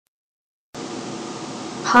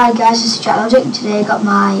Hi guys, this is Logik, and today I got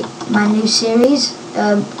my new series,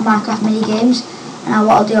 Minecraft mini games. And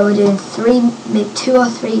what I'll do, I'll be doing 2 or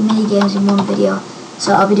 3 mini games in one video.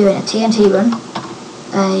 So I'll be doing a TNT run,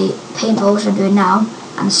 a paintball, which I'm doing now,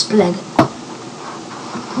 and a splig.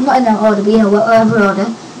 I'm not in that order, but in whatever order.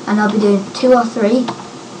 And I'll be doing 2 or 3,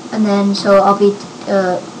 and then so I'll be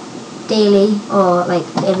daily or like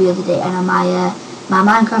every other day. And on my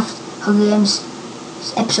Minecraft Hunger Games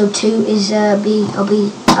episode 2 is I'll be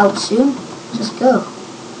out soon. Just go.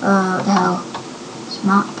 What the hell? It's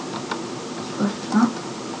map. What's map?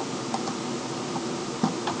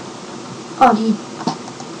 Oh, dude.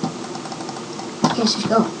 Okay, let's just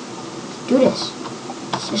go. Let's do this.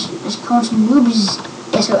 Let's pull on some noobs.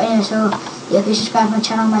 Yeah. So anyway, yeah, if you subscribe to my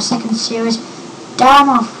channel, my second series. Damn,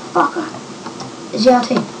 motherfucker. Is your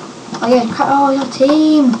team? Oh yeah, your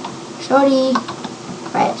team. Sorry.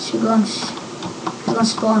 Right, so we're going to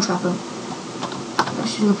spawn trap him.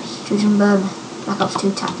 Let's do some Black Ops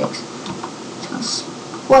 2 tactics.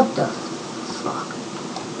 What the fuck?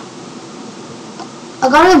 I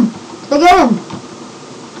got him! Did I get him?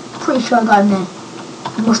 Pretty sure I got him then.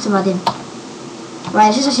 I must have had him. Right,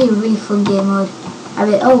 it's just actually a really fun game mode.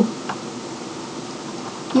 Oh!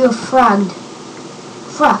 You're fragged.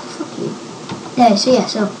 Fuck you. Yeah,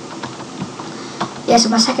 so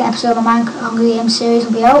my second episode of my Hunger Games series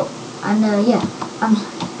will be out. And yeah, I'm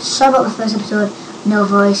sorry about the first episode, no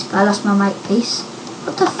voice, but I lost my mic piece.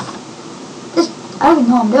 What the I don't even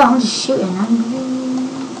know what I'm doing, I'm just shooting.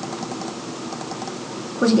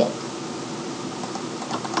 What'd you get?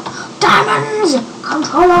 Diamonds!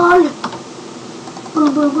 Control all! Boom,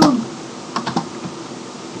 boom, boom.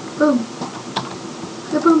 Boom.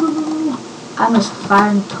 Boom, boom, boom, boom. I'm just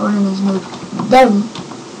firing, toning these noobs.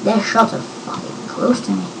 Their shots are fucking close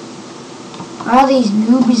to me. Where are these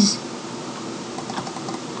noobs?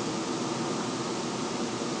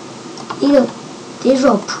 These are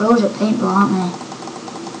all pros at paintball, aren't they?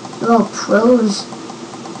 They're all pros.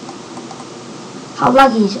 How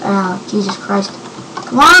laggy is oh, Jesus Christ.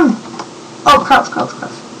 Come on! Oh, crouch.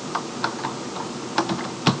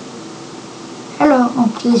 Hello. Oh,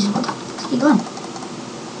 Jesus, what the fuck are you doing?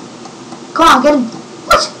 Come on, get him.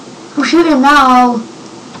 What? I'm shooting him now.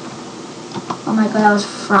 Oh my god, I was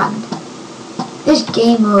fragged. This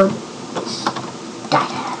game mode is...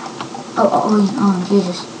 Oh,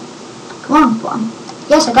 Jesus. Come on.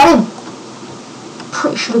 Yes, I got him.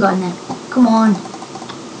 Pretty sure I got him then. Come on.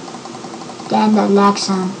 Damn that lag,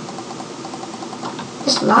 son.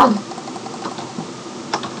 This lag.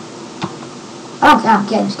 I don't care, I'm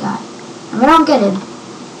getting this guy. And when I don't get him,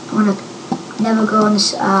 I'm gonna never go on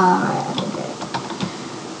this. Right, I did it.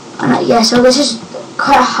 And yeah, so this is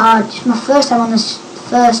quite hard. It's my first time on this.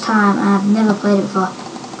 First time, and I've never played it before.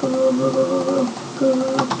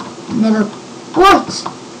 Never. What?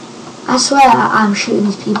 I swear I'm shooting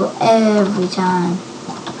these people every time.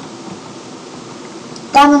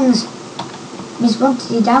 Diamonds! Miss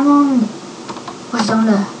Wanted diamond! What's on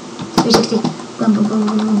there? 360. Boom.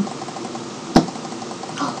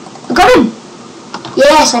 Oh, I got him!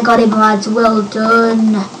 Yes, I got him, lads. Well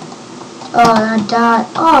done. Oh, I died.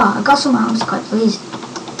 Oh, I got some. I'm just quite pleased.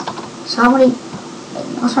 So how many?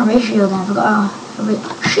 What's my ratio then? I forgot. Oh,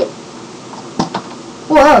 shit.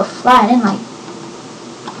 Whoa, flying in like.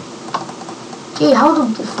 Gee, hold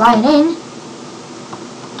on to flying in.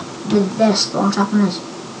 They're spawn trapping us.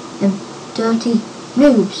 Them dirty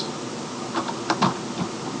noobs.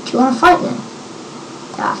 Do you want to fight then?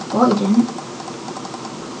 Yeah, I thought you didn't.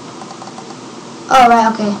 Oh, right,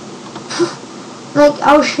 okay. Like, I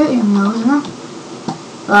was shooting him though, wasn't I?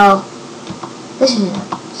 Well, this is a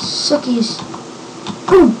suckiest.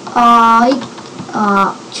 Boom!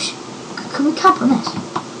 Can we camp on this?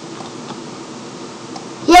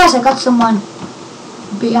 Yes, I got someone.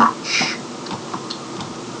 Biatch.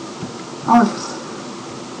 I'll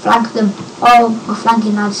flank them. Oh, we're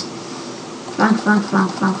flanking, lads. Flank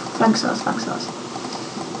sauce.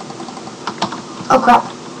 Oh crap.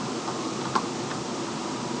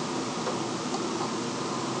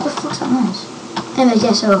 What the fuck's that noise? Anyways,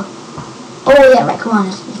 yeah, so. Oh yeah, right, come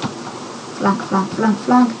on. Flank.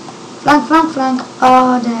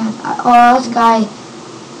 Oh, damn. Oh, this guy.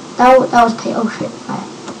 That was pay. Oh shit. Right.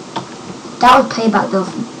 That was payback though.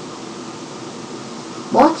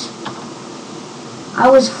 What? I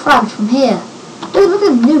was fragged from here. Look at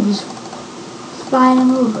the noobs flying him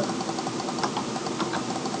over.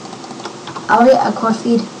 I'll get a quad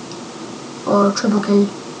feed or a triple kill.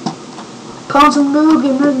 Pound some noob.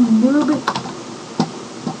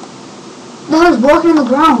 The hell's walking on the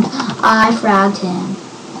ground? I fragged him.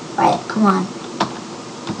 Right, come on.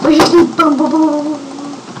 Boom.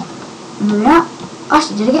 Yeah. Oh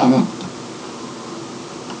Actually, did I get him in?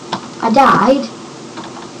 I died.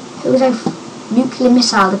 It was a nuclear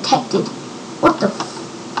missile detected. What the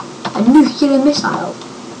f... A nuclear missile?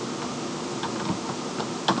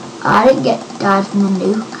 I didn't died from the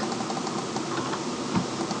nuke.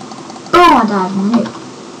 Oh, I died from the nuke.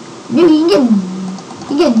 You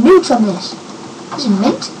can get nukes on this. This is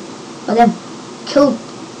mint. But then, kill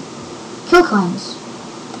coins.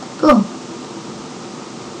 Boom.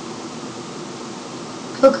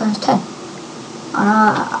 Kill coins 10. Oh no,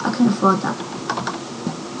 I couldn't afford that.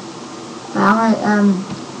 But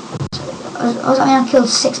I killed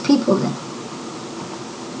 6 people then.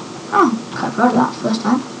 Oh, quite proud of that first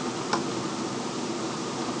time.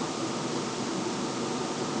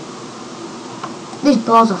 These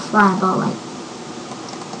balls are flying about like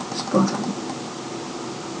sponge.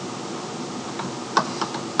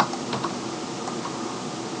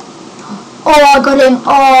 Oh, I got him.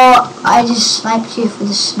 Oh, I just sniped you for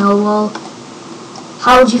the snowball.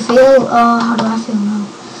 How would you feel? Oh, how do I feel now?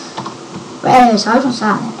 But anyway, so I was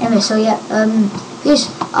starting. Anyway, so yeah, please,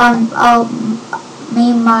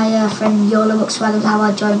 me and my friend Yola Buckswaggers have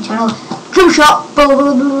our joint channel. Dream shot. Blah,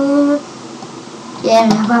 blah, blah. Yeah,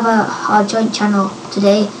 we have our joint channel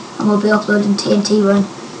today, and we'll be uploading TNT Run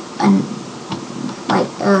and like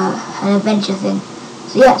an adventure thing.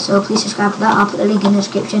 So yeah, so please subscribe to that. I'll put the link in the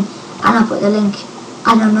description, and I'll put the link.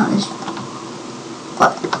 I don't know this.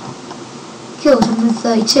 What? Kills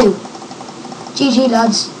 132. GG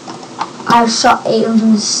lads. I shot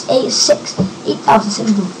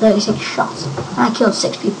 8,636 shots, and I killed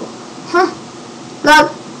 6 people. Huh?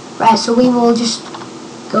 Lad. Right, so we will just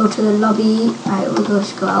go to the lobby. Right, we'll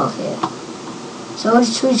just go out of here. So we'll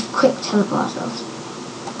just quick teleport ourselves.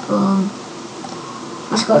 Boom.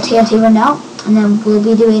 Let's go to TNT Run now, and then we'll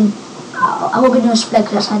be doing. I won't be doing a spleg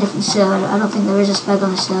because that's on a different server. I don't think there is a spleg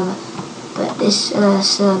on the server, but this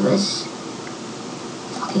server is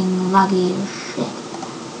fucking laggy as shit.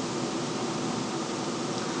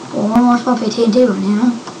 Well, one more spot for TNT Run, you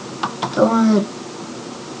know. Don't want to.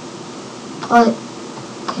 Oh,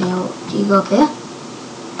 okay. Well, do you go up here?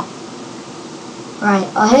 Right,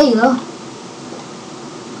 oh here you go.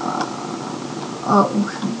 Oh,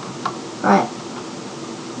 right.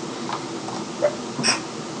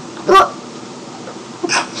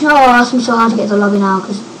 Oh, that's me so hard to get to the lobby now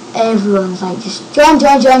because everyone's like just join.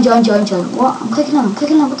 What? I'm clicking on. What the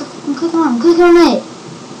fuck? I'm clicking on it.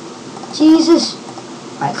 Jesus.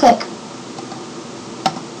 Right, click.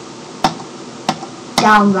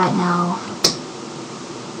 Down right now.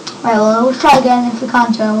 Right, well, we'll try again. If we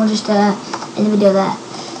can't join, we'll just end the video there.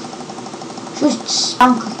 Just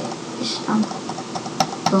spam click it. Just spam click.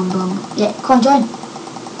 Boom, boom. Yeah, come on, join.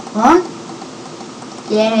 Come on.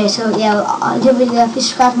 Yeah, anyway, so yeah, I'll do a video. Please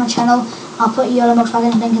subscribe to my channel. I'll put your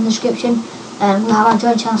Volkswagen link in the description. We'll have our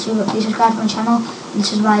joint channel, so please subscribe to my channel.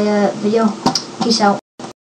 This is my video. Peace out.